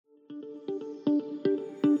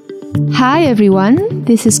Hi everyone,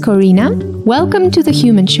 this is Corina. Welcome to The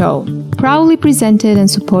Human Show, proudly presented and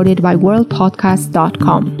supported by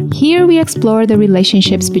worldpodcast.com. Here we explore the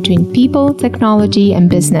relationships between people, technology, and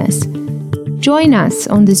business. Join us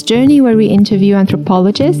on this journey where we interview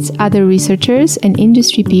anthropologists, other researchers, and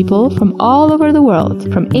industry people from all over the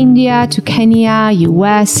world, from India to Kenya,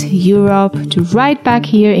 US, Europe, to right back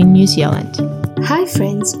here in New Zealand. Hi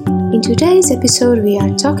friends, in today's episode we are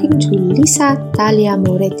talking to Talia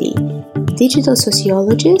Moretti, digital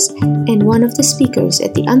sociologist and one of the speakers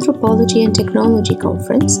at the Anthropology+Technology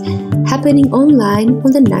conference happening online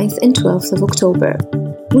on the 9th and 12th of October.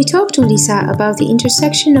 We talked to Lisa about the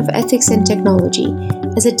intersection of ethics and technology.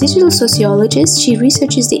 As a digital sociologist, she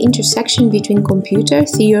researches the intersection between computer,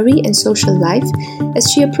 theory, and social life as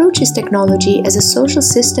she approaches technology as a social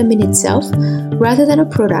system in itself rather than a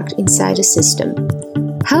product inside a system.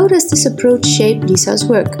 How does this approach shape Lisa's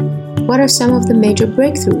work? What are some of the major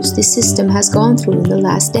breakthroughs this system has gone through in the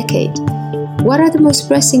last decade? What are the most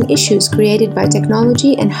pressing issues created by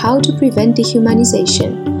technology and how to prevent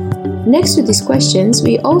dehumanization? Next to these questions,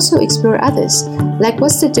 we also explore others, like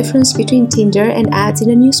what's the difference between Tinder and ads in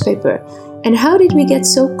a newspaper? And how did we get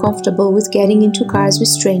so comfortable with getting into cars with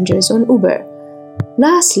strangers on Uber?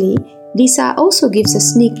 Lastly, Lisa also gives a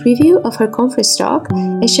sneak preview of her conference talk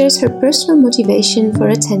and shares her personal motivation for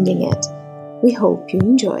attending it. We hope you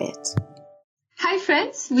enjoy it. Hi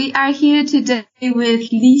friends, we are here today with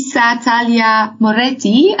Talia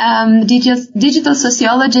Moretti, digital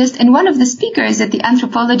sociologist and one of the speakers at the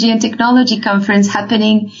Anthropology+Technology conference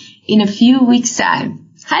happening in a few weeks' time.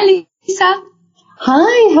 Hi Lisa.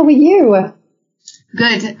 Hi, how are you?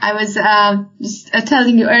 Good. I was just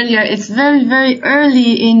telling you earlier, it's very, very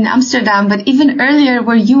early in Amsterdam, but even earlier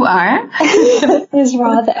where you are. It is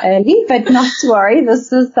rather early, but not to worry.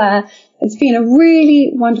 This is it's been a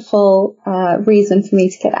really wonderful reason for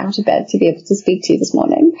me to get out of bed to be able to speak to you this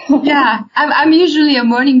morning. Yeah, I'm usually a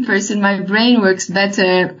morning person. My brain works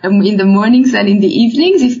better in the mornings than in the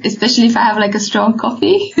evenings, especially if I have like a strong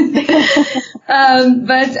coffee.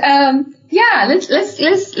 Yeah,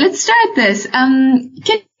 let's start this. Can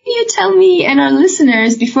you tell me and our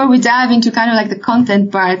listeners, before we dive into kind of like the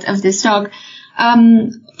content part of this talk,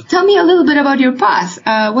 tell me a little bit about your path.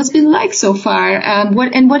 What's been like so far?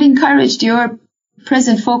 What encouraged your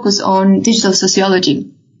present focus on digital sociology?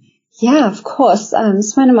 Yeah, of course.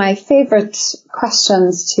 It's one of my favorite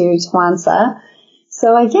questions to answer.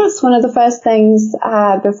 So I guess one of the first things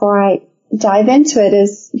before I dive into it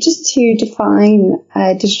is just to define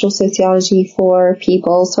digital sociology for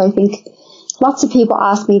people. So I think lots of people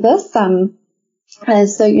ask me this.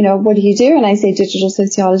 So, what do you do? And I say digital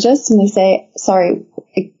sociologist, and they say, sorry,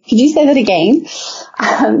 could you say that again?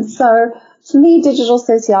 So for me, digital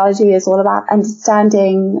sociology is all about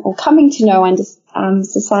understanding or coming to know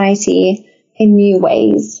society in new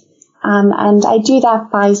ways. And I do that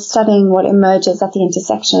by studying what emerges at the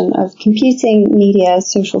intersection of computing, media,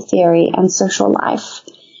 social theory, and social life.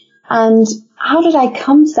 And how did I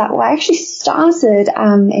come to that? Well, I actually started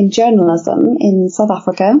in journalism in South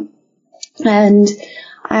Africa, and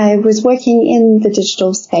I was working in the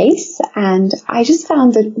digital space, and I just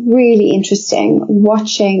found it really interesting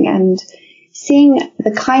watching and seeing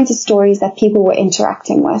the kinds of stories that people were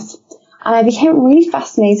interacting with. And I became really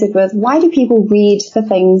fascinated with why do people read the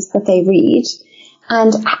things that they read,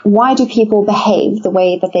 and why do people behave the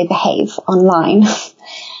way that they behave online.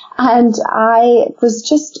 And I was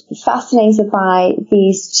just fascinated by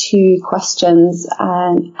these two questions,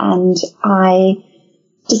 and I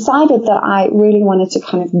decided that I really wanted to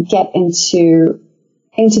kind of get into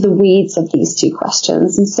the weeds of these two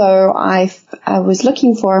questions. And so I was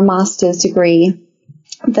looking for a master's degree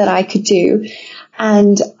that I could do.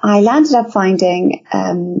 And I landed up finding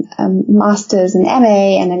a master's, an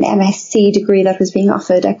MA and an MSc degree that was being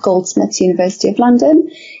offered at Goldsmiths, University of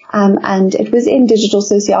London. And it was in digital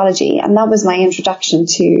sociology. And that was my introduction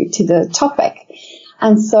to the topic.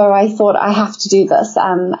 And so I thought I have to do this.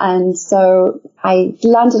 And so I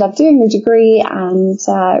landed up doing the degree and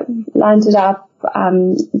landed up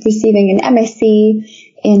receiving an MSc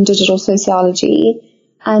in digital sociology.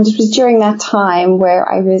 And it was during that time where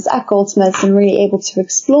I was at Goldsmiths and really able to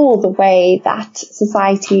explore the way that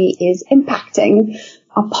society is impacting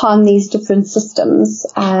upon these different systems.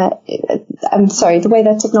 The way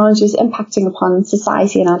that technology is impacting upon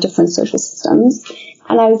society and our different social systems.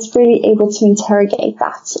 And I was really able to interrogate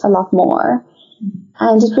that a lot more.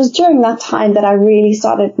 And it was during that time that I really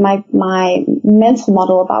started my mental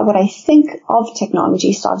model about what I think of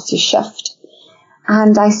technology started to shift.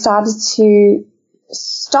 And I started to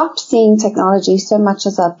stop seeing technology so much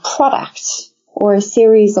as a product or a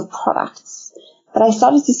series of products, but I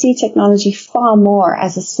started to see technology far more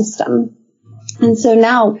as a system. And so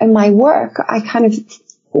now in my work, I kind of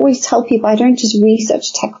always tell people I don't just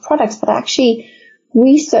research tech products, but I actually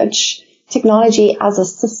research technology as a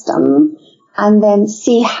system and then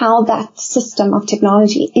see how that system of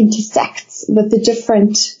technology intersects with the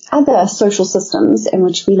different other social systems in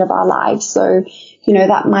which we live our lives. So,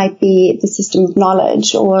 that might be the system of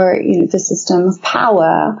knowledge or, the system of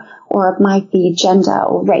power, or it might be gender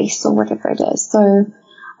or race or whatever it is. So,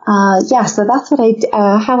 so that's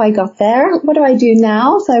how I got there. What do I do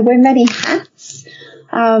now? So I wear many hats.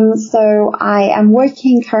 So I am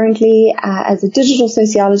working currently as a digital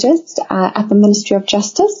sociologist at the Ministry of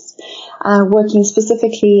Justice, working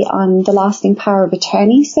specifically on the lasting power of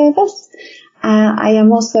attorney service. I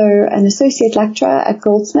am also an associate lecturer at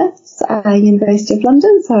Goldsmiths, University of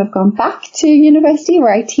London. So I've gone back to university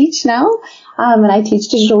where I teach now. And I teach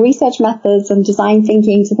digital research methods and design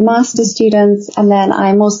thinking to the master's students. And then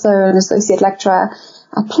I'm also an associate lecturer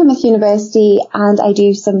at Plymouth University, and I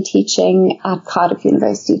do some teaching at Cardiff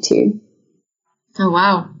University too. Oh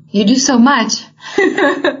wow, you do so much.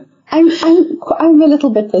 I'm a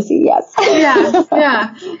little bit busy, yes.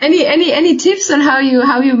 Yeah. Any tips on how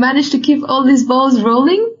you manage to keep all these balls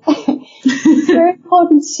rolling? It's very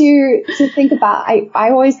important to think about. I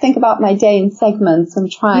always think about my day in segments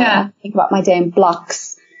and try and think about my day in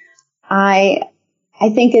blocks. I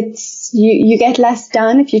think you get less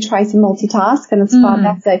done if you try to multitask, and it's far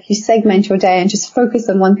better if you segment your day and just focus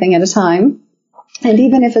on one thing at a time. And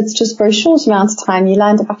even if it's just for a short amount of time, you'll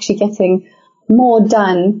end up actually getting more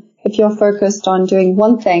done if you're focused on doing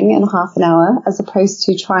one thing in half an hour as opposed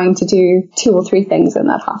to trying to do 2 or 3 things in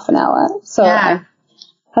that half an hour. So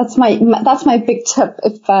that's my big tip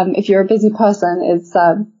if you're a busy person is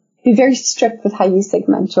be very strict with how you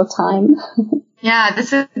segment your time. Yeah,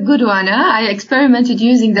 that's a good one. I experimented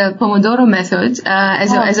using the Pomodoro method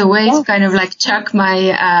as a way to kind of like chuck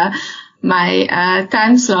my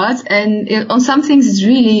time slot, and on some things it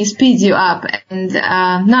really speeds you up. And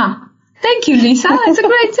thank you, Lisa. It's a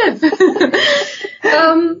great tip.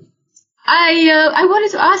 I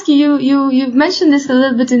wanted to ask you've mentioned this a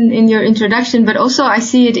little bit in your introduction, but also I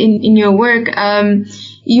see it in your work.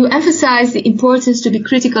 You emphasize the importance to be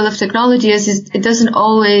critical of technology, as it doesn't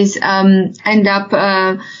always end up,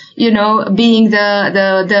 being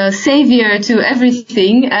the savior to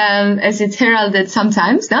everything, as it's heralded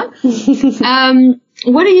sometimes. No?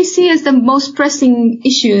 What do you see as the most pressing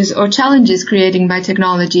issues or challenges created by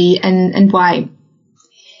technology, and why?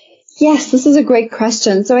 Yes, this is a great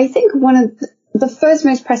question. So I think one of the first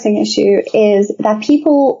most pressing issue is that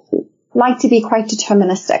people like to be quite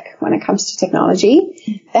deterministic when it comes to technology.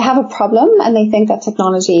 They have a problem and they think that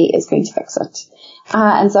technology is going to fix it.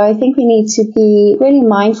 And so I think we need to be really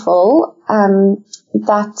mindful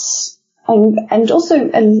that and also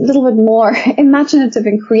a little bit more imaginative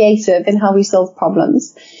and creative in how we solve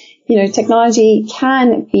problems. Technology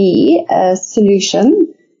can be a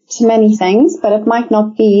solution to many things, but it might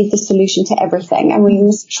not be the solution to everything. And we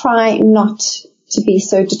must try not to be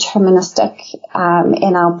so deterministic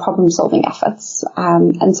in our problem-solving efforts.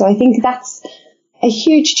 And so I think that's a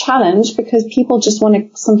huge challenge, because people just want to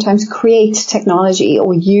sometimes create technology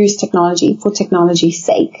or use technology for technology's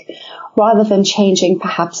sake, rather than changing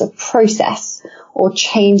perhaps a process or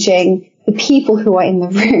changing the people who are in the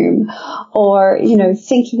room, or,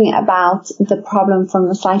 thinking about the problem from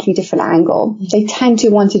a slightly different angle. They tend to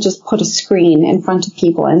want to just put a screen in front of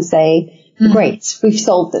people and say, great, we've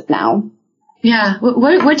solved it now. Yeah.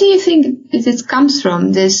 Where do you think this comes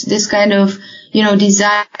from? This kind of,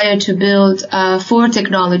 desire to build for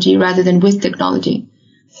technology rather than with technology?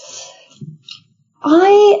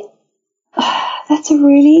 That's a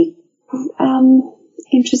really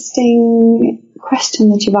interesting question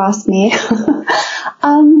that you've asked me.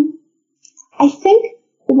 I think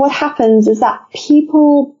what happens is that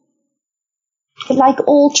people, like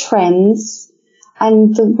all trends,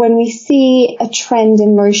 and when we see a trend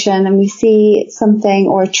in motion and we see something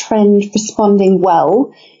or a trend responding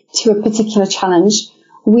well to a particular challenge,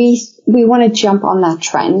 we want to jump on that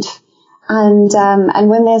trend. And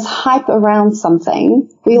when there's hype around something,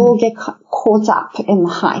 we all get caught up in the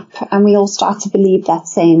hype and we all start to believe that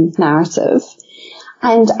same narrative.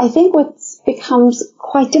 And I think what becomes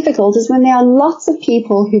quite difficult is when there are lots of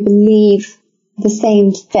people who believe the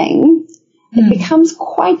same thing, it becomes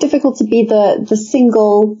quite difficult to be the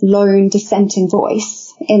single lone dissenting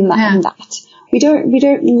voice in that. We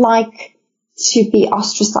don't like to be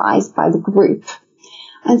ostracized by the group.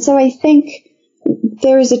 And so I think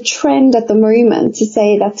there is a trend at the moment to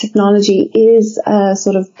say that technology is a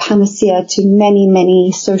sort of panacea to many,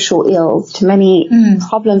 many social ills, to many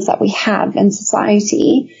problems that we have in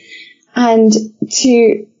society. And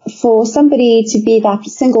for somebody to be that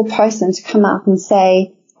single person to come out and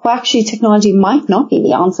say, well, actually technology might not be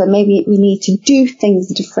the answer. Maybe we need to do things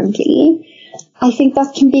differently. I think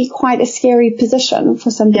that can be quite a scary position for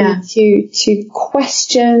somebody to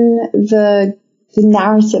question the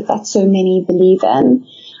narrative that so many believe in.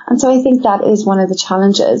 And so I think that is one of the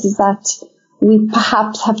challenges, is that we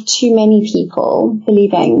perhaps have too many people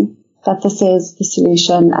believing that this is the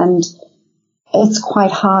solution, and it's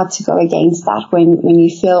quite hard to go against that when you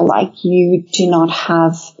feel like you do not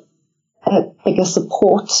have a bigger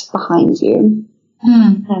support behind you.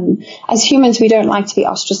 As humans, we don't like to be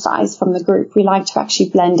ostracized from the group. We like to actually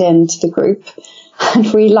blend into the group,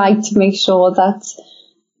 and we like to make sure that,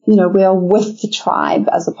 you know, we are with the tribe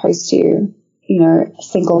as opposed to, you know,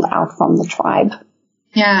 singled out from the tribe.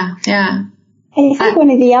 Yeah. And I think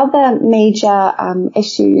one of the other major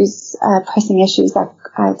pressing issues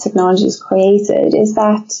that technology has created is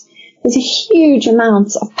that there's a huge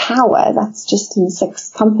amount of power that's just in 6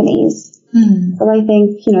 companies. But I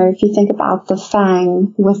think, you know, if you think about the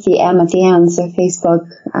FANG with the M at the end, so Facebook,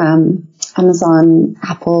 Amazon,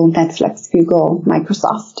 Apple, Netflix, Google,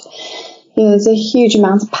 Microsoft, you know, there's a huge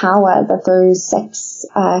amount of power that those 6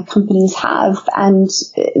 companies have, and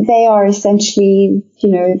they are essentially, you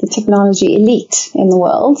know, the technology elite in the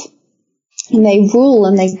world, and they rule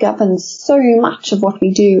and they govern so much of what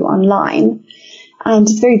we do online. And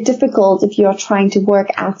it's very difficult if you're trying to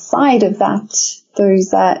work outside of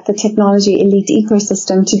the technology elite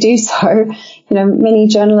ecosystem to do so. You know, many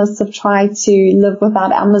journalists have tried to live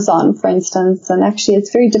without Amazon, for instance, and actually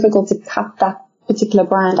it's very difficult to cut that particular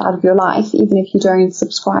brand out of your life, even if you don't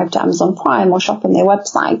subscribe to Amazon Prime or shop on their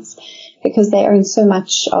websites, because they own so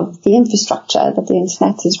much of the infrastructure that the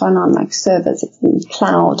internet is run on, like servers and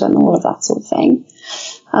cloud and all of that sort of thing.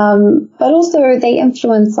 But also they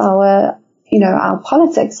influence our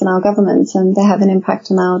politics and our government, and they have an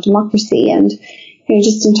impact on our democracy. And, you know,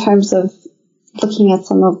 just in terms of looking at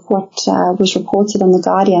some of what was reported on The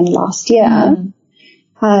Guardian last year.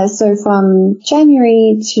 So from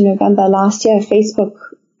January to November last year, Facebook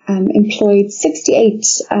employed 68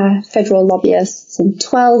 federal lobbyists and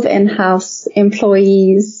 12 in-house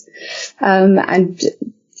employees, and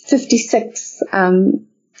 56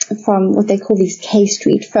 from what they call these K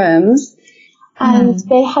Street firms. And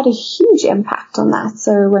they had a huge impact on that.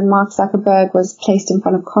 So when Mark Zuckerberg was placed in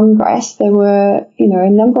front of Congress, there were, you know, a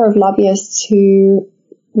number of lobbyists who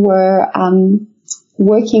were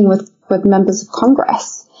working with members of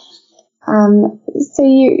Congress. So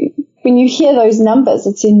when you hear those numbers,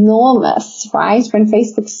 it's enormous, right? When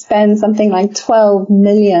Facebook spends something like 12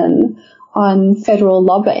 million on federal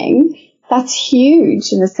lobbying, that's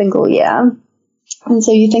huge in a single year. And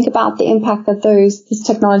so you think about the impact that this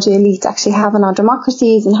technology elite actually have on our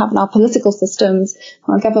democracies and have on our political systems,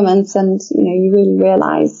 our governments, and, you know, you really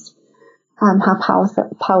realize how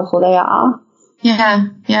powerful they are. Yeah.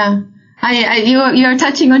 You're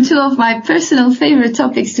touching on 2 of my personal favorite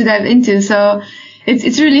topics to dive into. So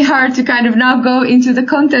it's really hard to kind of now go into the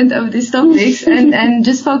content of these topics and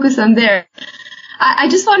just focus on there. I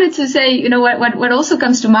just wanted to say, you know, what also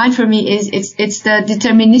comes to mind for me is it's the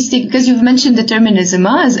deterministic, because you've mentioned determinism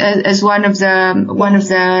as one of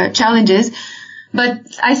the challenges. But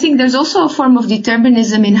I think there's also a form of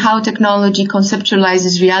determinism in how technology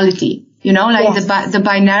conceptualizes reality, you know, like the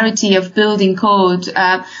binarity of building code.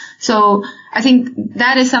 So I think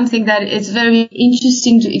that is something that is very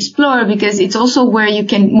interesting to explore, because it's also where you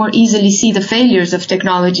can more easily see the failures of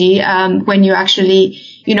technology, when you actually,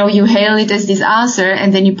 you know, you hail it as this answer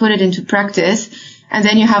and then you put it into practice, and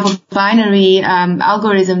then you have a binary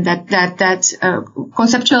algorithm that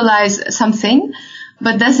conceptualize something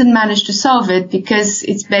but doesn't manage to solve it because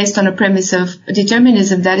it's based on a premise of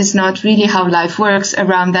determinism that is not really how life works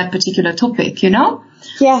around that particular topic, you know?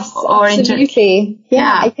 Yes, absolutely.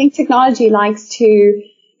 I think technology likes to, you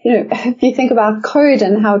know, if you think about code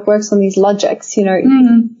and how it works on these logics, you know,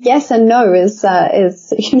 yes and no is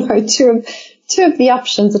you know, two of the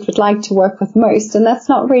options it would like to work with most. And that's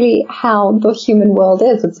not really how the human world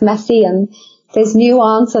is. It's messy and there's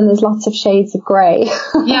nuance and there's lots of shades of gray.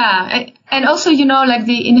 Yeah. And also, you know, like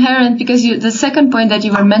the inherent, because the second point that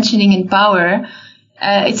you were mentioning in power,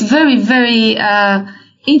 it's very, very,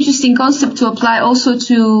 interesting concept to apply also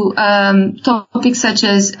to topics such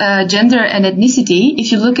as gender and ethnicity.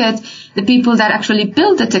 If you look at the people that actually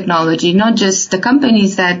build the technology, not just the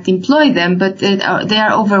companies that employ them, but they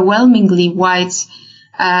are overwhelmingly white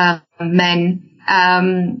men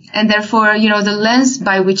And therefore, the lens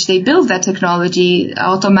by which they build that technology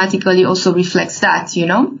automatically also reflects that,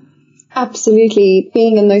 Absolutely.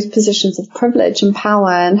 Being in those positions of privilege and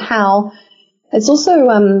power, and how it's also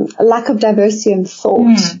a lack of diversity in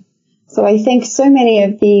thought. So I think so many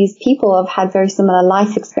of these people have had very similar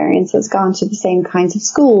life experiences, gone to the same kinds of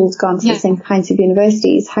schools, gone to the same kinds of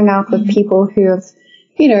universities, hung out with people who have,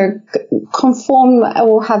 conform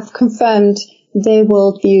or have confirmed their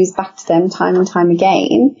worldviews back to them time and time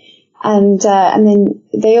again. And then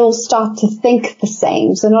they all start to think the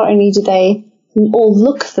same. So not only do they all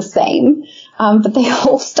look the same, but they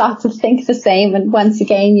all start to think the same. And once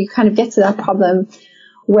again, you kind of get to that problem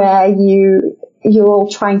where you're all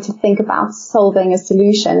trying to think about solving a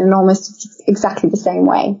solution in almost exactly the same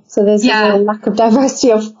way. So there's a real lack of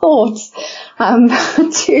diversity of thought,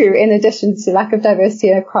 too, in addition to lack of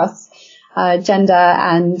diversity across gender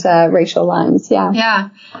and racial lines. Yeah.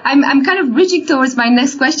 I'm kind of reaching towards my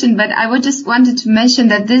next question, but I just wanted to mention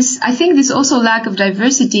that I think this also lack of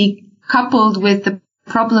diversity coupled with the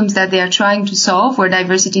problems that they are trying to solve where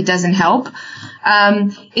diversity doesn't help.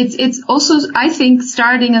 It's also, I think,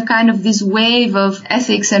 starting a kind of this wave of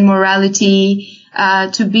ethics and morality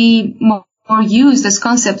to be more used as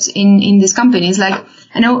concepts in these companies. Like,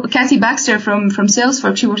 I know Kathy Baxter from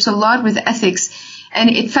Salesforce, she works a lot with ethics, and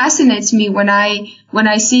it fascinates me when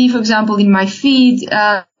I see, for example, in my feed,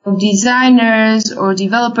 designers or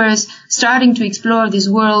developers starting to explore this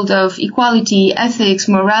world of equality, ethics,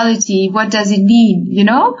 morality. What does it mean?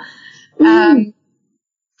 I'm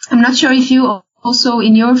not sure if you also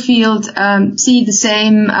in your field see the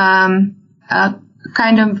same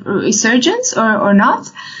kind of resurgence or not.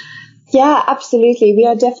 Yeah, absolutely. We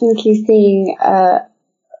are definitely seeing a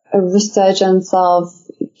resurgence of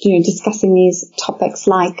discussing these topics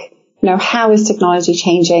like, how is technology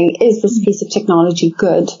changing? Is this piece of technology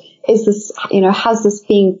good? Is this, has this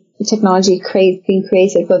technology been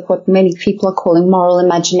created with what many people are calling moral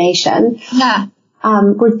imagination? Yeah.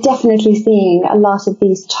 We're definitely seeing a lot of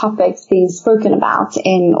these topics being spoken about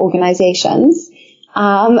in organizations.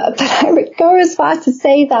 But I would go as far to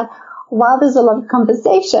say that while there's a lot of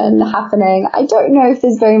conversation happening, I don't know if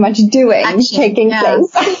there's very much doing taking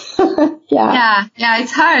place. Yeah,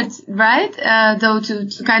 it's hard, right? Though to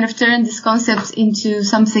kind of turn this concept into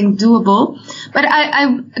something doable. But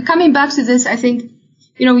I'm coming back to this, I think,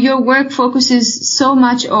 your work focuses so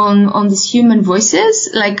much on these human voices.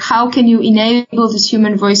 Like, how can you enable these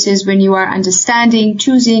human voices when you are understanding,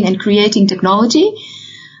 choosing, and creating technology?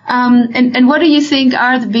 And what do you think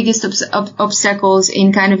are the biggest obstacles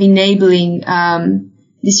in kind of enabling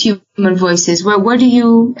these human voices? Where do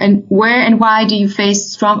you and why do you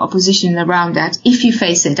face strong opposition around that? If you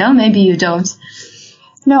face it, maybe you don't.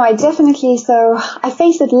 No, I definitely. So I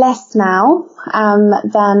face it less now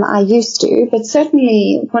than I used to, but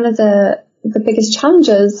certainly one of the biggest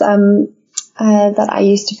challenges that I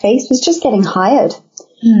used to face was just getting hired.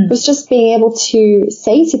 Was just being able to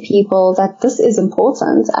say to people that this is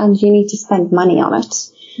important and you need to spend money on it.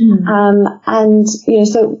 And,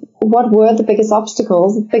 so what were the biggest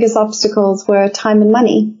obstacles? The biggest obstacles were time and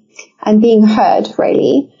money and being heard,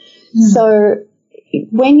 really. So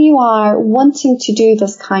when you are wanting to do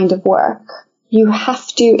this kind of work, you have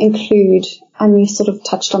to include, and you sort of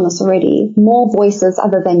touched on this already, more voices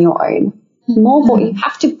other than your own. You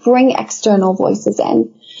have to bring external voices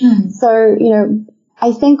in. So,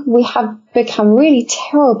 I think we have become really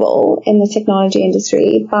terrible in the technology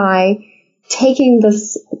industry by taking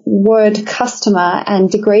this word customer and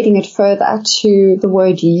degrading it further to the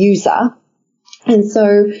word user. And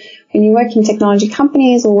so when you work in technology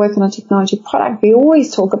companies or work on a technology product, we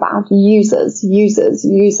always talk about users.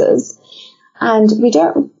 And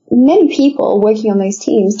many people working on those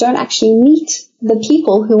teams don't actually meet the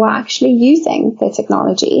people who are actually using their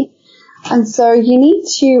technology. And so you need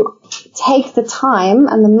to take the time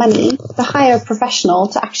and the money to hire a professional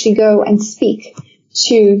to actually go and speak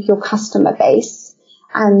to your customer base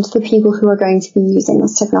and the people who are going to be using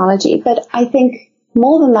this technology. But I think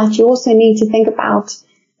more than that, you also need to think about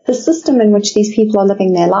the system in which these people are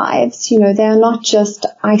living their lives. They are not just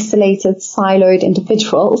isolated, siloed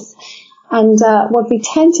individuals. And what we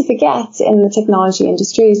tend to forget in the technology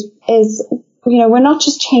industry is we're not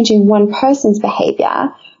just changing one person's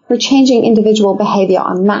behavior. We're changing individual behavior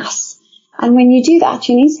en masse. And when you do that,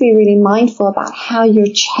 you need to be really mindful about how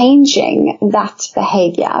you're changing that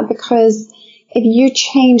behavior, because if you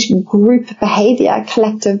change group behavior,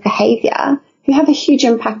 collective behavior, you have a huge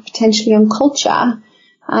impact potentially on culture.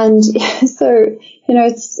 And so,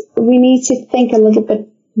 we need to think a little bit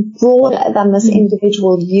broader than this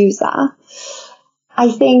individual user.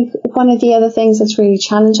 I think one of the other things that's really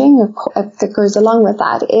challenging that goes along with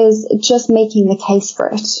that is just making the case for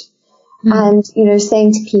it. And,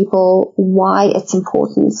 saying to people why it's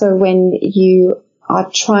important. So when you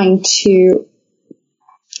are trying to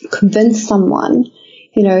convince someone,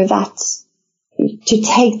 that to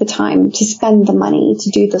take the time, to spend the money, to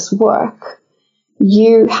do this work,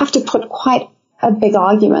 you have to put quite a big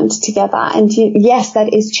argument together. And yes,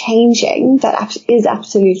 that is changing. That is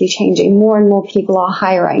absolutely changing. More and more people are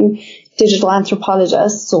hiring digital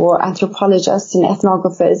anthropologists or anthropologists and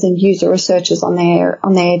ethnographers and user researchers on their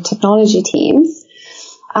technology teams.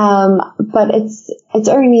 But it's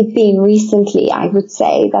only been recently, I would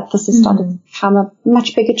say, that this has started to become a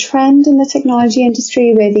much bigger trend in the technology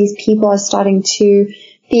industry, where these people are starting to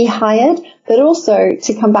be hired, but also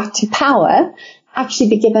to come back to power, actually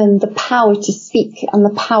be given the power to speak and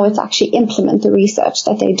the power to actually implement the research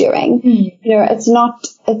that they're doing.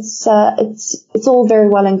 It's all very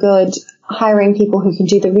well and good hiring people who can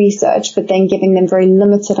do the research, but then giving them very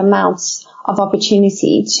limited amounts of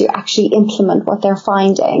opportunity to actually implement what they're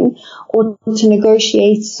finding, or to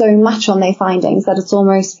negotiate so much on their findings that it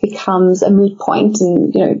almost becomes a moot point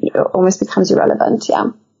and, it almost becomes irrelevant.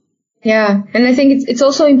 Yeah. And I think it's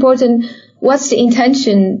also important. What's the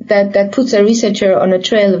intention that puts a researcher on a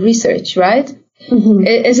trail of research, right? Mm-hmm.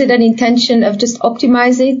 Is it an intention of just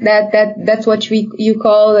optimizing that's what you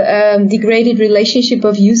call degraded relationship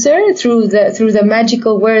of user through the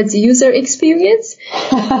magical words user experience?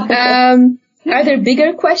 Are there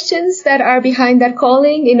bigger questions that are behind that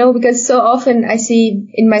calling? Because so often I see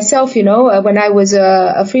in myself, when I was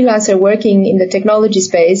a freelancer working in the technology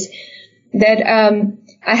space, that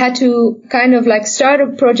I had to kind of like start a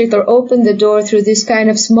project or open the door through this kind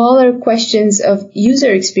of smaller questions of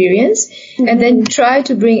user experience, and then try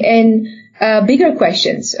to bring in bigger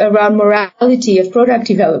questions around morality of product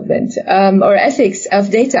development, or ethics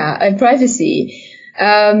of data and privacy,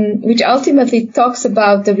 which ultimately talks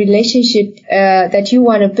about the relationship that you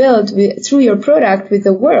want to build through your product with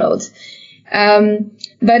the world.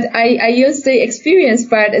 But I use the experience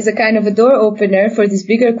part as a kind of a door opener for this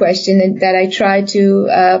bigger question that I try to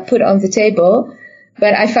put on the table.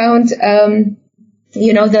 But I found,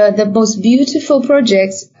 the most beautiful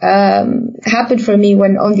projects happened for me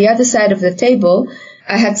when on the other side of the table,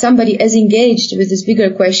 I had somebody as engaged with these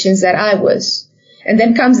bigger questions that I was. And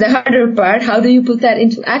then comes the harder part. How do you put that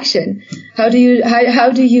into action? How do you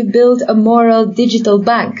build a moral digital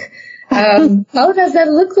bank? How does that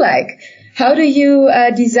look like? How do you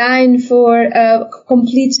design for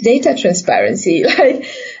complete data transparency? Right?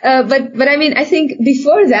 But I mean, I think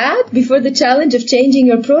before the challenge of changing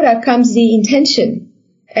your product comes the intention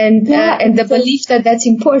and the belief that that's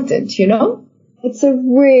important, It's a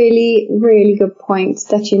really, really good point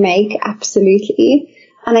that you make. Absolutely.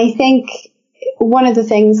 And I think one of the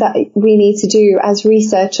things that we need to do as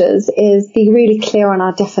researchers is be really clear on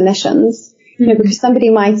our definitions. Because somebody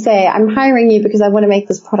might say, I'm hiring you because I want to make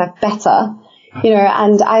this product better,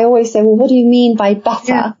 and I always say, well, what do you mean by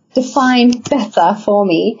better? Yeah. Define better for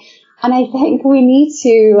me. And I think we need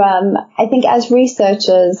to, as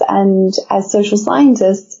researchers and as social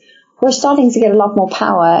scientists, we're starting to get a lot more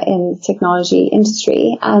power in the technology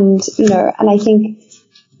industry. And I think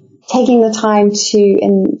taking the time to,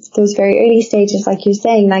 in those very early stages, like you're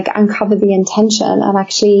saying, like uncover the intention and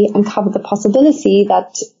actually uncover the possibility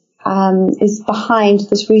that is behind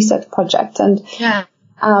this research project, and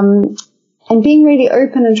being really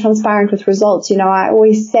open and transparent with results. I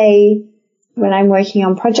always say when I'm working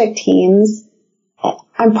on project teams,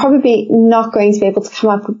 I'm probably not going to be able to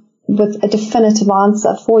come up with a definitive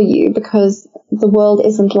answer for you, because the world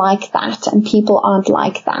isn't like that and people aren't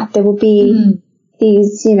like that. There will be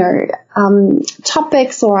these,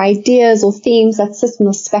 topics or ideas or themes that sit on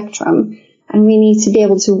the spectrum, and we need to be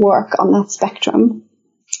able to work on that spectrum.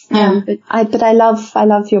 But I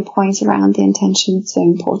love your point around the intention. It's so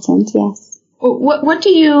important. Yes. What do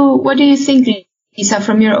you think, Lisa,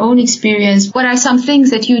 from your own experience? What are some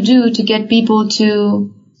things that you do to get people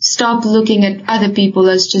to stop looking at other people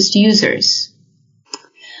as just users?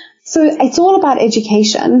 So it's all about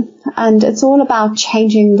education, and it's all about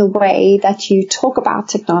changing the way that you talk about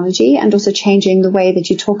technology, and also changing the way that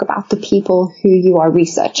you talk about the people who you are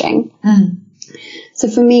researching. So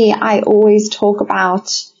for me, I always talk about,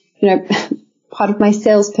 part of my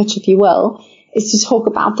sales pitch, if you will, is to talk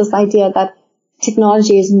about this idea that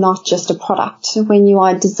technology is not just a product. When you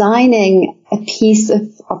are designing a piece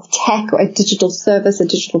of tech or a digital service, a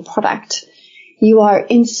digital product, you are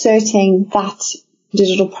inserting that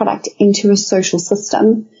digital product into a social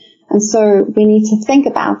system. And so we need to think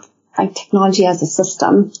about like technology as a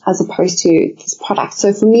system as opposed to this product.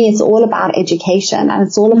 So for me, it's all about education, and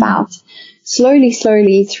it's all about slowly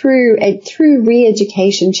through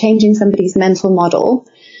re-education, changing somebody's mental model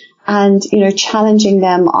and, challenging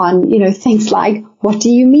them on, things like, what do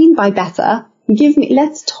you mean by better?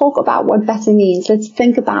 Let's talk about what better means. Let's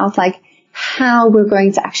think about like how we're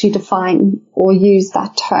going to actually define or use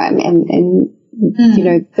that term in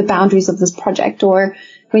the boundaries of this project. Or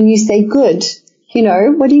when you say good,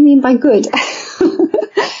 what do you mean by good?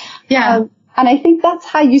 Yeah. And I think that's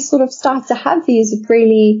how you sort of start to have these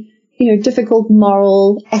really, difficult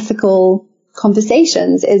moral, ethical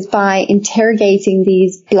conversations, is by interrogating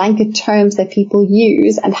these blanket terms that people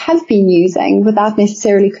use and have been using without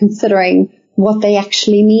necessarily considering what they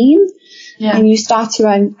actually mean. Yeah. And you start to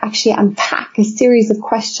actually unpack a series of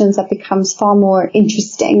questions that becomes far more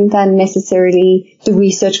interesting than necessarily the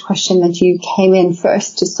research question that you came in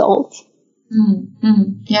first to solve.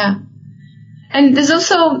 Mm-hmm. Yeah. And there's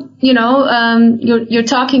also, you're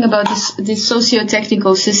talking about this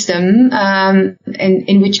socio-technical system, and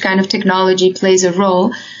in which kind of technology plays a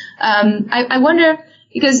role. I wonder,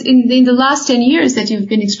 because in the last 10 years that you've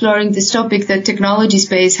been exploring this topic, that technology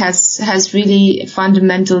space has really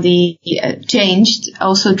fundamentally changed,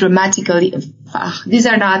 also dramatically. These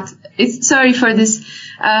are not, sorry for this,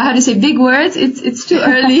 big words. It's too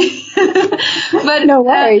early. But no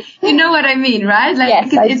worries. You know what I mean, right? Like,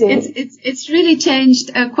 yes, I do. It's really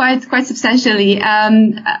changed quite substantially.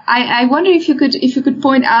 I wonder if you could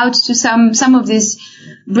point out to some of these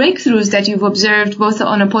breakthroughs that you've observed, both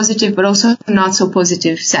on a positive but also not so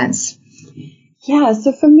positive sense. Yeah,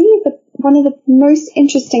 so for me, one of the most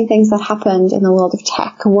interesting things that happened in the world of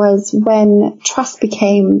tech was when trust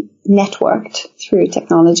became networked through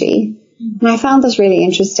technology. And I found this really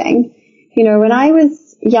interesting. When I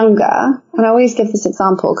was younger, and I always give this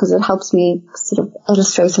example because it helps me sort of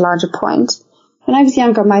illustrate a larger point. When I was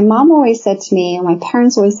younger, my mom always said to me, and my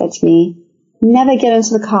parents always said to me, never get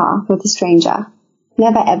into the car with a stranger.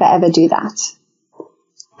 Never, ever, ever do that.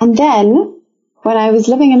 And then, when I was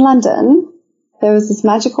living in London, there was this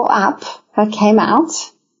magical app that came out,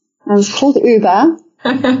 and it was called Uber,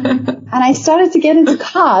 and I started to get into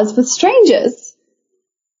cars with strangers.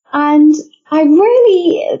 And I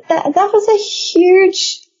really, that was a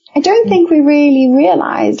huge, I don't think we really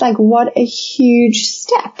realized like what a huge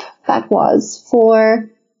step that was for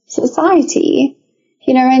society.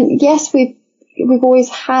 And yes, we've always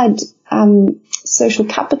had social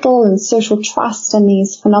capital and social trust and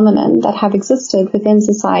these phenomenon that have existed within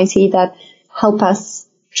society that help us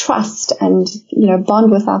trust and,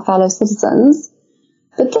 bond with our fellow citizens.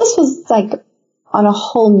 But this was like on a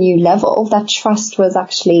whole new level, that trust was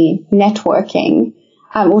actually networking,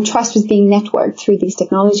 or trust was being networked through these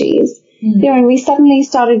technologies. Mm-hmm. And we suddenly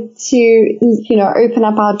started to, open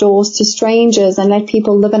up our doors to strangers and let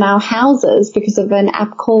people live in our houses because of an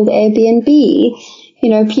app called Airbnb.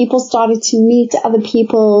 People started to meet other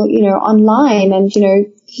people, online, and,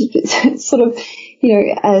 sort of,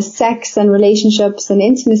 sex and relationships and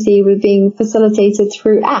intimacy were being facilitated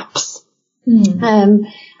through apps. Mm.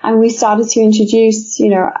 And we started to introduce,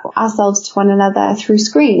 ourselves to one another through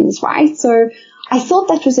screens, right? So I thought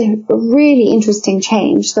that was a really interesting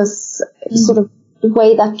change, this sort of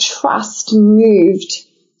way that trust moved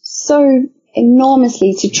so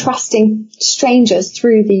enormously to trusting strangers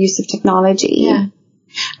through the use of technology. Yeah.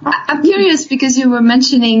 I'm curious because you were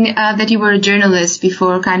mentioning that you were a journalist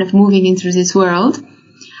before kind of moving into this world.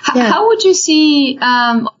 How would you see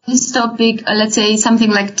this topic, let's say something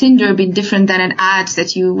like Tinder, being different than an ad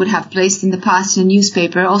that you would have placed in the past in a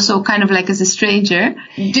newspaper, also kind of like as a stranger?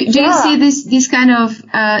 Do you see this kind of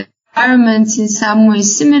environments in some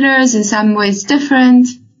ways similar, in some ways different?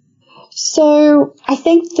 So I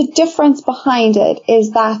think the difference behind it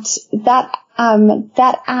is that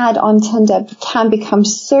ad on Tinder can become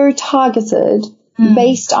so targeted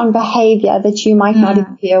based on behavior that you might not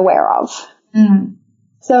even be aware of. Mm.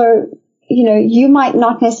 So, you might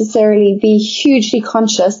not necessarily be hugely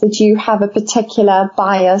conscious that you have a particular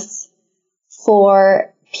bias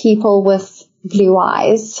for people with blue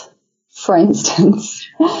eyes, for instance.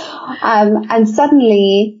 And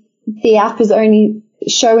suddenly the app is only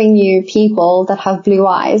showing you people that have blue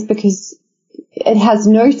eyes because it has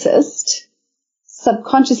noticed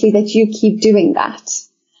subconsciously that you keep doing that.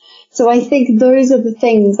 So I think those are the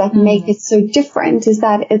things that make it so different, is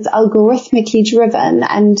that it's algorithmically driven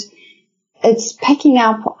and it's picking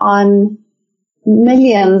up on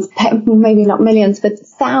millions, maybe not millions, but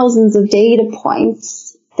thousands of data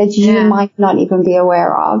points that you might not even be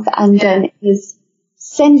aware of. And then is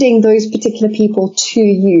sending those particular people to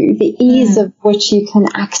you, the ease of which you can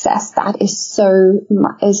access that is so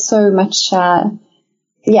much, it's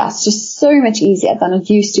just so much easier than it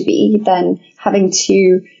used to be, than having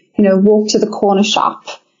to, walk to the corner shop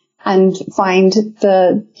and find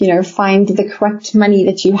the correct money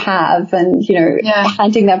that you have and,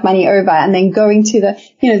 handing that money over and then going to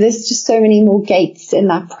there's just so many more gates in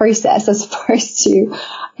that process as opposed to,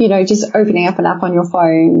 just opening up an app on your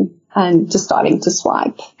phone and just starting to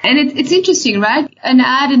swipe. And it's interesting, right? An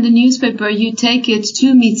ad in the newspaper, you take it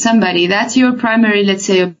to meet somebody. That's your primary, let's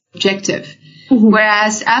say, objective. Mm-hmm.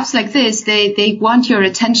 Whereas apps like this, they want your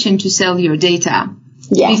attention to sell your data.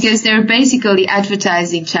 Yes. Because they're basically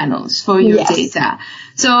advertising channels for your data.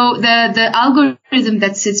 So the algorithm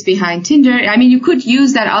that sits behind Tinder, you could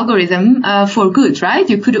use that algorithm for good, right?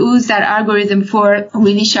 You could use that algorithm for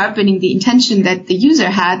really sharpening the intention that the user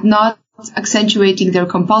had, not accentuating their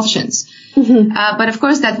compulsions. Mm-hmm. But of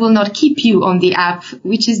course, that will not keep you on the app,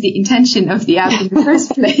 which is the intention of the app in the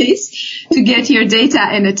first place, to get your data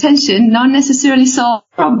and attention, not necessarily solve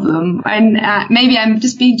the problem. And maybe I'm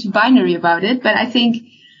just being too binary about it, but I think,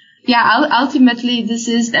 ultimately, this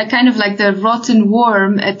is a kind of like the rotten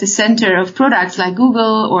worm at the center of products like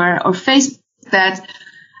Google or Facebook that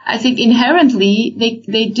I think inherently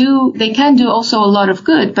they can do also a lot of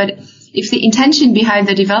good, but if the intention behind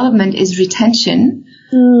the development is retention,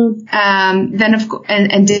 then of course,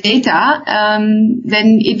 and data,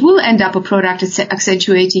 then it will end up a product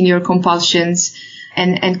accentuating your compulsions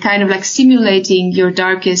and kind of like simulating your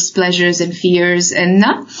darkest pleasures and fears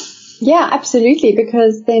Yeah, absolutely,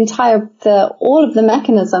 because all of the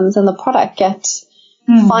mechanisms in the product get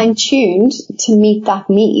fine-tuned to meet that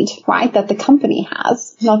need, right, that the company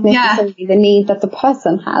has, not necessarily the need that the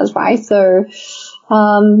person has, right? So,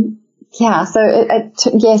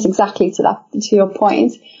 yes, exactly to your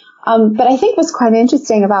point. But I think what's quite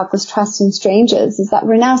interesting about this trust in strangers is that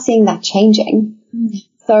we're now seeing that changing.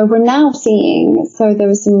 So we're now seeing, there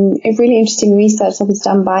was some really interesting research that was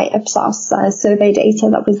done by Ipsos, survey data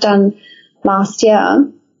that was done last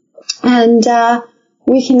year. And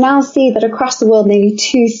we can now see that across the world, nearly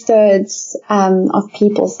 2/3 of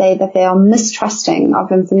people say that they are mistrusting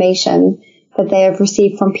of information that they have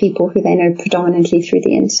received from people who they know predominantly through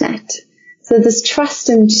the internet. So this trust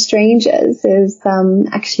in strangers is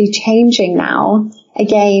actually changing now,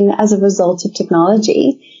 again, as a result of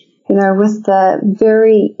technology. With the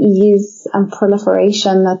very ease and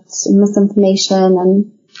proliferation that misinformation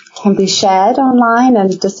and can be shared online and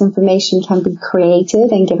disinformation can be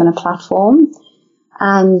created and given a platform.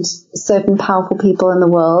 And certain powerful people in the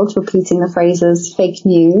world repeating the phrases fake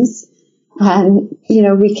news. And,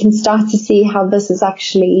 we can start to see how this has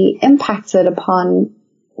actually impacted upon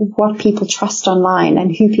what people trust online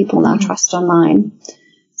and who people now trust online.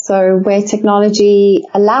 So where technology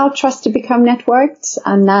allowed trust to become networked,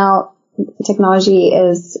 and now technology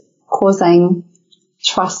is causing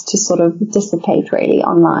trust to sort of dissipate really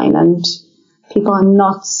online, and people are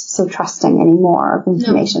not so trusting anymore of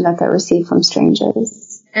information that they receive from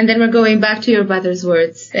strangers. And then we're going back to your mother's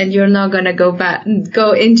words, and you're not going to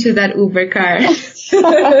go into that Uber car.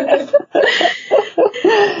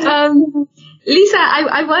 Lisa,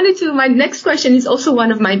 I wanted to, my next question is also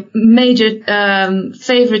one of my major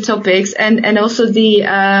favorite topics, and also the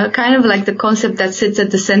kind of like the concept that sits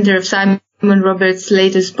at the center of Simon Roberts'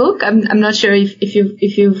 latest book. I'm not sure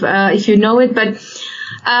if you know it, but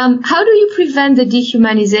how do you prevent the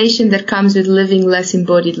dehumanization that comes with living less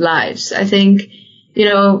embodied lives? I think,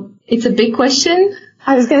 it's a big question.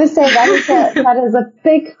 I was going to say that is a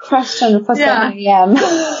big question for 7 a.m.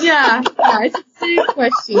 Yeah, it's a big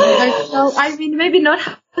question. But, maybe not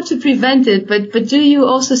how to prevent it, but do you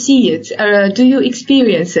also see it, or do you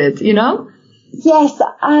experience it? Yes,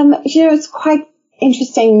 it's quite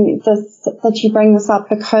interesting that you bring this up,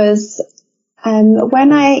 because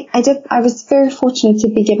when I was very fortunate to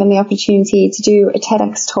be given the opportunity to do a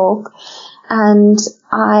TEDx talk, and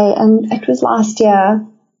it was last year,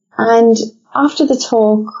 and after the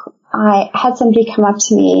talk, I had somebody come up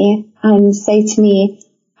to me and say to me,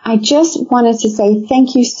 I just wanted to say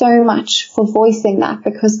thank you so much for voicing that,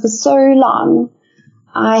 because for so long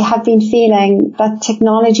I have been feeling that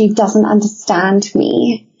technology doesn't understand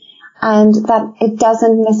me and that it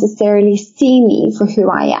doesn't necessarily see me for who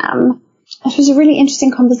I am. It was a really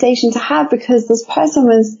interesting conversation to have, because this person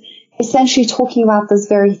was essentially talking about this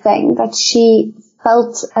very thing, that she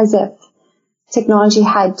felt as if technology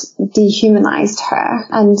had dehumanized her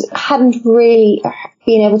and hadn't really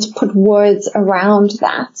been able to put words around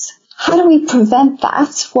that. how do we prevent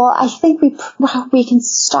that? Well, I think we can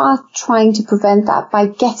start trying to prevent that by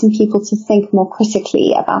getting people to think more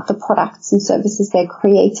critically about the products and services they're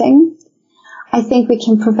creating. I think we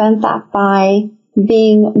can prevent that by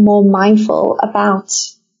being more mindful about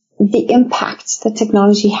the impact that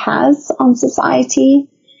technology has on society.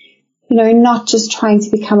 You know, not just trying to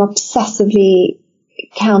become obsessively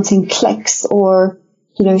counting clicks or,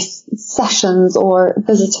 you know, sessions or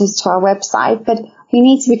visitors to our website, but we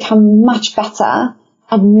need to become much better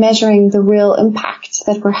at measuring the real impact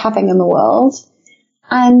that we're having in the world,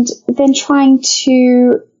 and then trying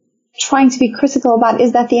to be critical about,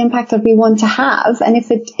 is that the impact that we want to have? And if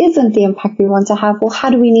it isn't the impact we want to have, well, how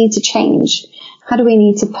do we need to change? How do we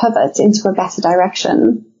need to pivot into a better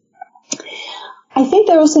direction? I think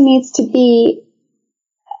there also needs to be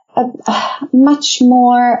a much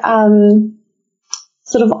more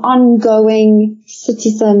sort of ongoing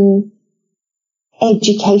citizen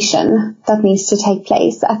education that needs to take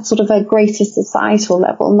place at sort of a greater societal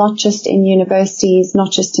level, not just in universities,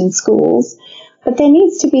 not just in schools, but there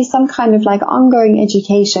needs to be some kind of like ongoing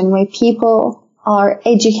education where people are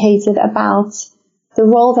educated about the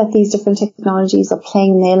role that these different technologies are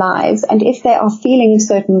playing in their lives. And if they are feeling in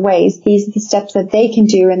certain ways, these are the steps that they can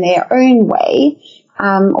do in their own way,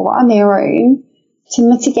 or on their own, to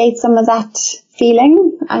mitigate some of that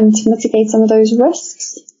feeling and to mitigate some of those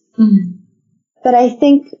risks. Mm-hmm. But I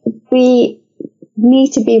think we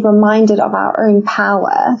need to be reminded of our own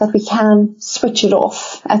power, that we can switch it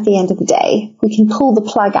off at the end of the day. We can pull the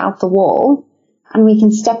plug out the wall and we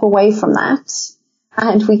can step away from that,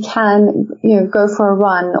 and we can, you know, go for a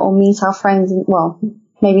run or meet our friends. Well,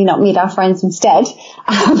 maybe not meet our friends instead,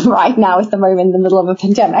 right now at the moment in the middle of a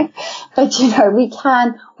pandemic. But, you know, we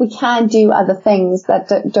can do other things that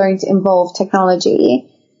don't involve technology.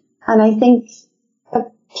 And I think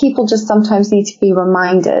people just sometimes need to be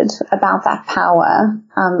reminded about that power,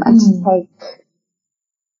 and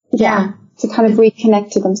to kind of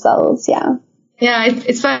reconnect to themselves. Yeah,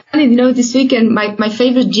 it's funny, you know, this weekend, my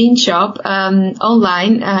favorite jean shop,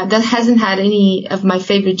 online, that hasn't had any of my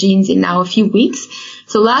favorite jeans in now a few weeks.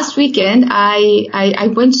 So last weekend, I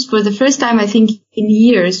went for the first time, I think, in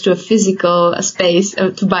years to a physical space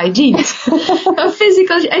to buy jeans. A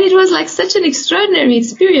physical, and it was like such an extraordinary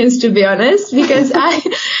experience, to be honest, because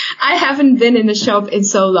I haven't been in a shop in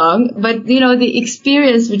so long. But, you know, the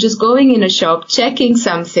experience of just going in a shop, checking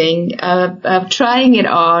something, trying it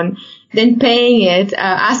on, then paying it,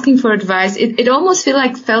 asking for advice, it almost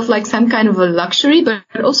felt like some kind of a luxury, but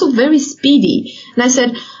also very speedy. And I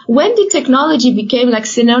said, when did technology became like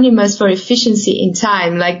synonymous for efficiency in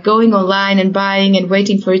time, like going online and buying and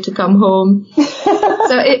waiting for it to come home?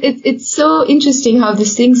 So it's so interesting how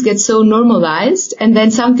these things get so normalized, and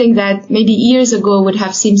then something that maybe years ago would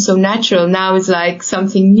have seemed so natural now is like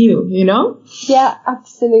something new, you know? Yeah,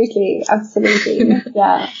 absolutely.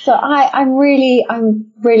 Yeah. So I'm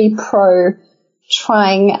really pro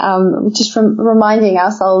trying, just from reminding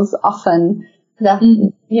ourselves often that,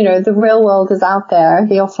 you know, the real world is out there,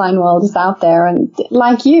 the offline world is out there, and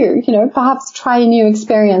like you know, perhaps try a new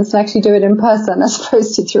experience and actually do it in person as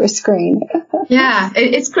opposed to through a screen. Yeah,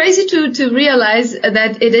 it's crazy to realize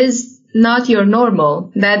that it is not your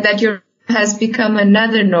normal, that your has become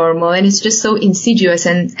another normal, and it's just so insidious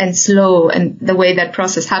and slow, and the way that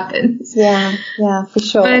process happens. Yeah, for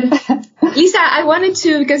sure. But Lisa, I wanted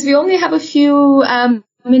to, because we only have a few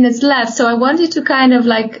minutes left, so I wanted to kind of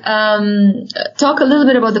like talk a little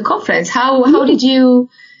bit about the conference. How did you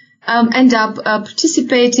end up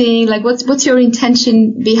participating? Like, what's your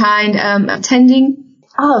intention behind attending?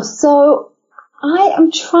 Oh, so I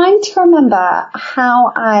am trying to remember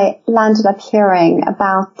how I landed up hearing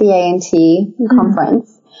about the ANT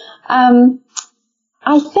conference.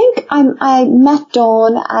 I think I met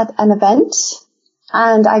Dawn at an event,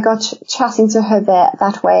 and I got chatting to her there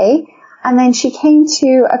that way. And then she came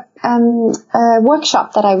to a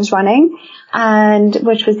workshop that I was running, and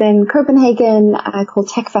which was in Copenhagen, called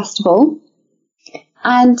Tech Festival.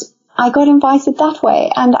 And I got invited that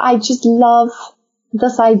way. And I just love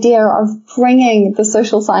this idea of bringing the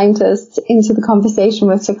social scientists into the conversation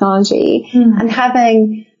with technology and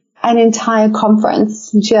having an entire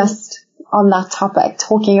conference just on that topic,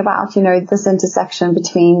 talking about, you know, this intersection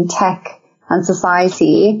between tech and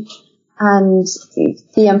society and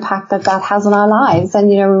the impact that has on our lives. And,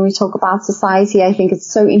 you know, when we talk about society, I think it's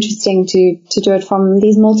so interesting to do it from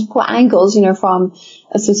these multiple angles, you know, from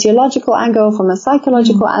a sociological angle, from a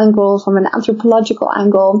psychological angle, from an anthropological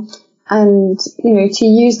angle. And, you know, to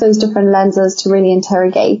use those different lenses to really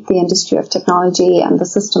interrogate the industry of technology and the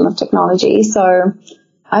system of technology. So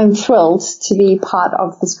I'm thrilled to be part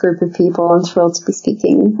of this group of people. I'm thrilled to be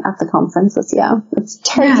speaking at the conference this year. It's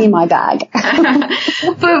totally my bag.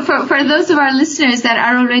 For those of our listeners that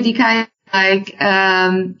are already kind of like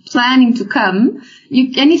planning to come,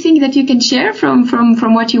 anything that you can share from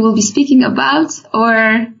what you will be speaking about,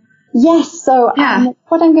 or? Yes. So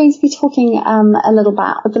what I'm going to be talking a little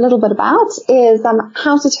bit about is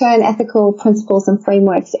how to turn ethical principles and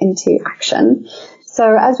frameworks into action.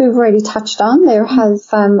 So as we've already touched on, there has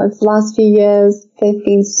over the last few years there have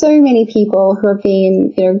been so many people who have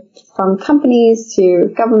been, from companies to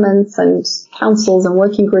governments and councils and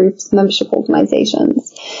working groups, membership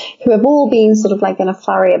organizations, who have all been sort of like in a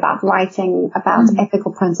flurry about writing about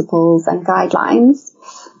ethical principles and guidelines.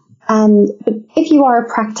 But if you are a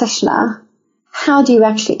practitioner, how do you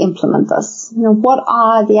actually implement this? What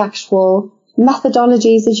are the actual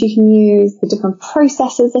methodologies that you can use, the different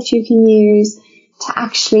processes that you can use to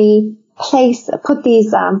actually put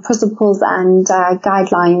these principles and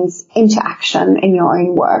guidelines into action in your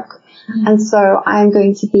own work? And so I'm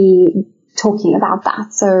going to be talking about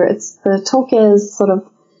that. So the talk is sort of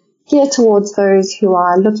geared towards those who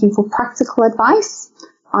are looking for practical advice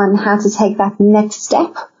on how to take that next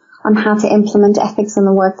step, on how to implement ethics in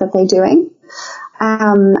the work that they're doing,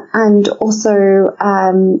 and also,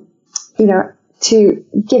 to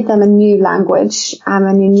give them a new language and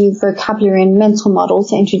a new vocabulary and mental model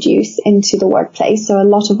to introduce into the workplace. So a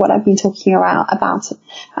lot of what I've been talking about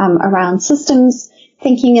around systems,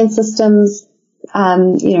 thinking in systems,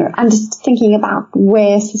 and just thinking about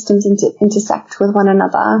where systems intersect with one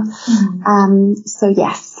another. So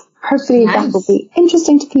yes. Hopefully that will be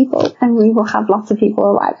interesting to people, and we will have lots of people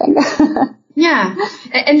arriving. Yeah.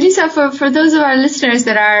 And Lisa, for those of our listeners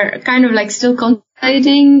that are kind of like still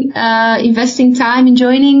contemplating, investing time in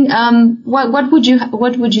joining, what would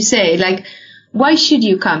you say? Like, why should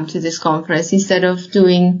you come to this conference instead of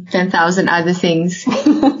doing 10,000 other things? So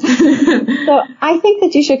I think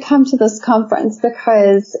that you should come to this conference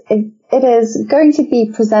because it is going to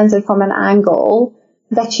be presented from an angle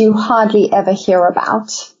that you hardly ever hear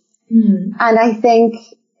about. And I think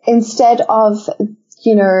instead of,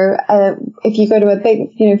 if you go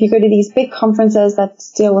to these big conferences that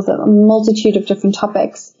deal with a multitude of different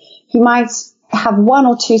topics, you might have one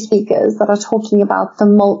or two speakers that are talking about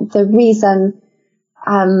the reason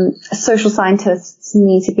social scientists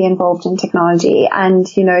need to be involved in technology. And,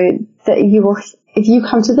 that if you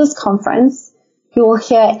come to this conference, you will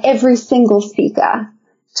hear every single speaker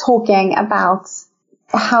talking about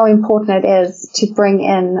how important it is to bring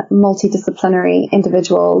in multidisciplinary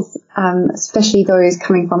individuals, especially those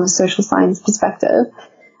coming from a social science perspective.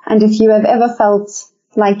 And if you have ever felt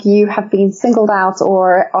like you have been singled out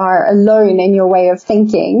or are alone in your way of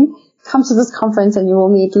thinking, come to this conference and you will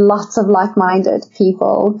meet lots of like-minded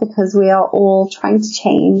people, because we are all trying to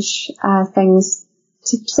change things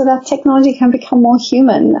so that technology can become more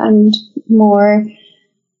human and more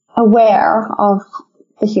aware of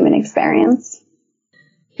the human experience.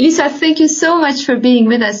 Lisa, thank you so much for being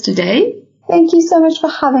with us today. Thank you so much for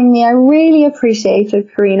having me. I really appreciate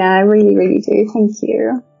it, Karina. I really, really do. Thank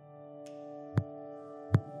you.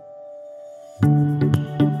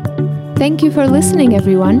 Thank you for listening,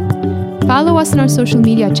 everyone. Follow us on our social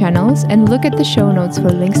media channels and look at the show notes for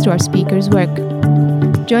links to our speakers' work.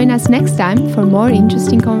 Join us next time for more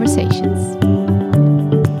interesting conversations.